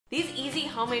These easy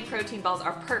homemade protein balls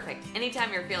are perfect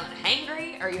anytime you're feeling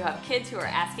hangry or you have kids who are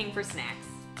asking for snacks.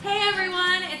 Hey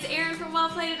everyone, it's Erin from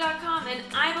wellplated.com, and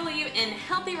I believe in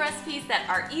healthy recipes that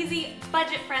are easy,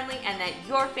 budget friendly, and that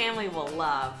your family will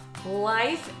love.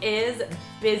 Life is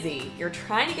busy. You're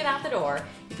trying to get out the door,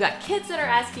 you've got kids that are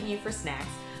asking you for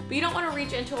snacks, but you don't want to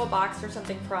reach into a box for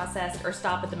something processed or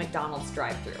stop at the McDonald's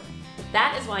drive-thru.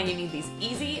 That is why you need these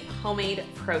easy homemade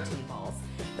protein balls.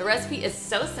 The recipe is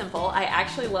so simple, I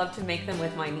actually love to make them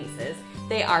with my nieces.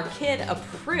 They are kid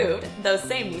approved, those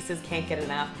same nieces can't get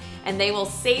enough, and they will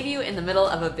save you in the middle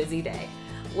of a busy day.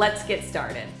 Let's get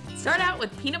started. Start out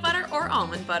with peanut butter or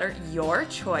almond butter, your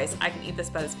choice. I can eat this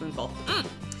by the spoonful.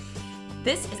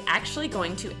 This is actually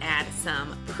going to add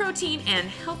some protein and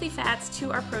healthy fats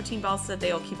to our protein balls so that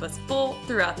they will keep us full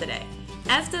throughout the day.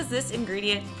 As does this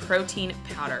ingredient, protein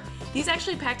powder. These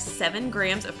actually pack 7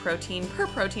 grams of protein per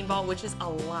protein ball, which is a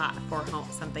lot for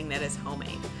something that is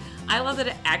homemade. I love that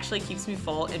it actually keeps me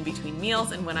full in between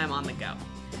meals and when I'm on the go.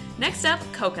 Next up,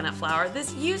 coconut flour.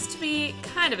 This used to be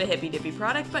kind of a hippy-dippy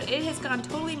product, but it has gone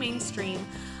totally mainstream.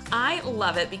 I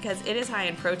love it because it is high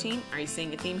in protein, are you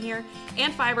seeing a theme here?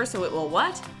 And fiber, so it will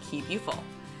what? Keep you full.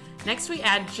 Next we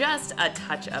add just a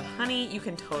touch of honey. You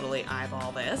can totally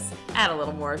eyeball this. Add a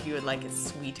little more if you would like it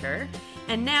sweeter.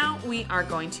 And now we are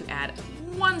going to add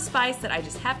one spice that I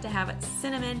just have to have,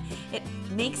 cinnamon. It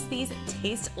makes these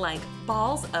taste like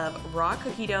balls of raw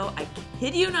cookie dough. I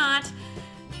kid you not,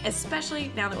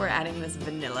 especially now that we're adding this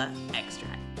vanilla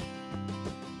extract.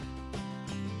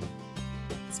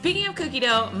 Speaking of cookie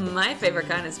dough, my favorite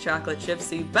kind is chocolate chips,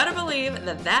 so you better believe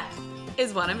that that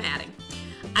is what I'm adding.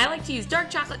 I like to use dark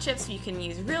chocolate chips, but you can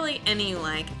use really any you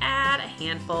like. Add a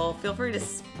handful. Feel free to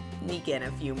sneak in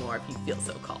a few more if you feel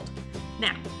so called.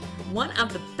 Now, one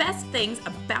of the best things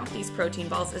about these protein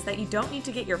balls is that you don't need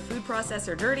to get your food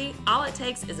processor dirty. All it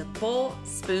takes is a bowl,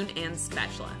 spoon, and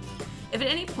spatula. If at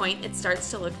any point it starts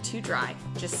to look too dry,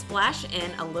 just splash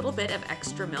in a little bit of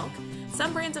extra milk.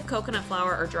 Some brands of coconut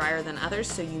flour are drier than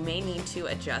others, so you may need to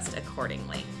adjust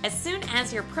accordingly. As soon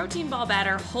as your protein ball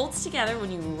batter holds together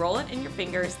when you roll it in your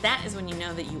fingers, that is when you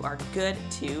know that you are good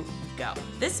to go.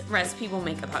 This recipe will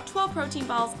make about 12 protein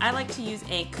balls. I like to use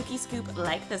a cookie scoop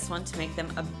like this one to make them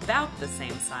about the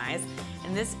same size,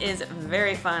 and this is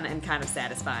very fun and kind of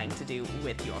satisfying to do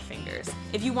with your fingers.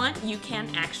 If you want, you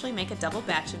can actually make a double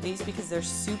batch of these because they're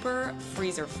super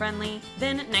freezer friendly.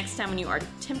 Then next time when you are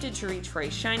tempted to reach for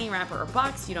a shiny wrapper or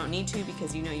box, you don't need to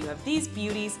because you know you have these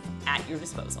beauties at your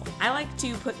disposal. I like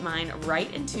to put mine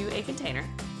right into a container,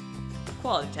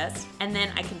 quality test, and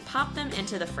then I can pop them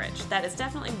into the fridge. That is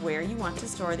definitely where you want to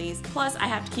store these. Plus, I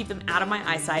have to keep them out of my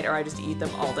eyesight or I just eat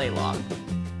them all day long.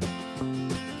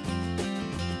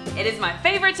 It is my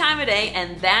favorite time of day,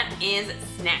 and that is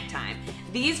snack time.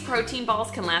 These protein balls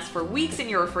can last for weeks in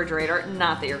your refrigerator,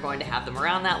 not that you're going to have them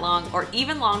around that long, or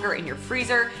even longer in your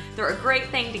freezer. They're a great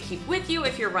thing to keep with you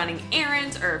if you're running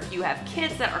errands or if you have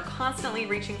kids that are constantly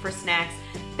reaching for snacks.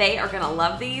 They are gonna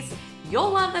love these. You'll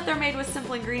love that they're made with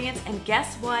simple ingredients, and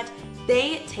guess what?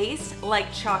 They taste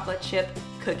like chocolate chip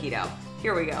cookie dough.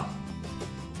 Here we go.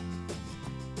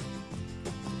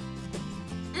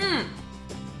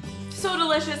 So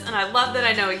delicious, and I love that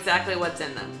I know exactly what's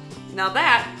in them. Now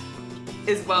that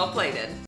is well plated.